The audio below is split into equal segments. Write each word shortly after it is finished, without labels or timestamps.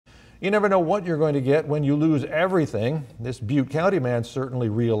You never know what you're going to get when you lose everything. This Butte County man certainly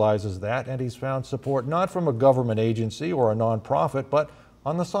realizes that, and he's found support not from a government agency or a nonprofit, but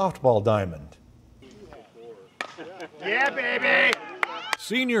on the softball diamond. Yeah, baby!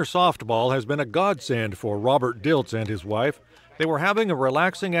 Senior softball has been a godsend for Robert Diltz and his wife. They were having a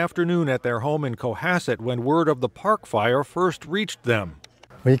relaxing afternoon at their home in Cohasset when word of the park fire first reached them.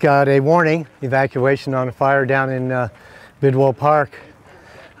 We got a warning evacuation on a fire down in Bidwell Park.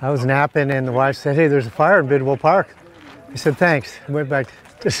 I was napping and the wife said, "Hey, there's a fire in Bidwell Park." I said, "Thanks." I went back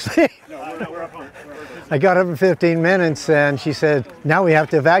to sleep. I got up in 15 minutes and she said, "Now we have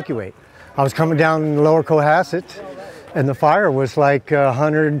to evacuate." I was coming down lower Cohasset and the fire was like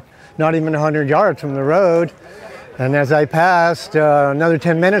 100, not even 100 yards from the road. And as I passed, another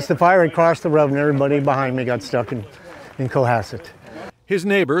 10 minutes, the fire had crossed the road and everybody behind me got stuck in Cohasset. His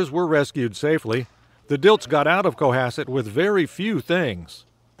neighbors were rescued safely. The Dilts got out of Cohasset with very few things.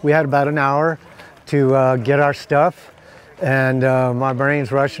 We had about an hour to get our stuff, and my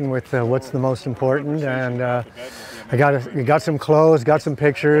brain's rushing with what's the most important. And I got some clothes, got some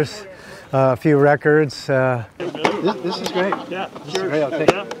pictures, a few records. This is great. Yeah, sure. Great. I'll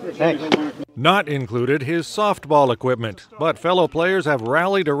take it. Thanks. Not included his softball equipment, but fellow players have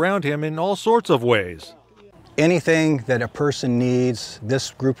rallied around him in all sorts of ways. Anything that a person needs,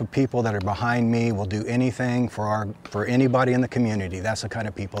 this group of people that are behind me will do anything for anybody in the community. That's the kind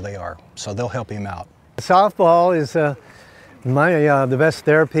of people they are. So they'll help him out. Softball is the best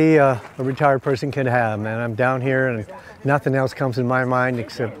therapy a retired person can have, man. I'm down here and nothing else comes in my mind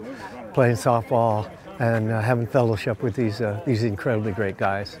except playing softball and having fellowship with these incredibly great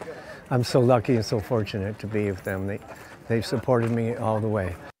guys. I'm so lucky and so fortunate to be with them. They've supported me all the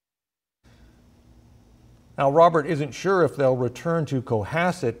way. Now, Robert isn't sure if they'll return to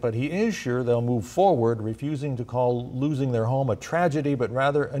Cohasset, but he is sure they'll move forward, refusing to call losing their home a tragedy, but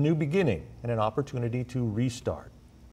rather a new beginning and an opportunity to restart.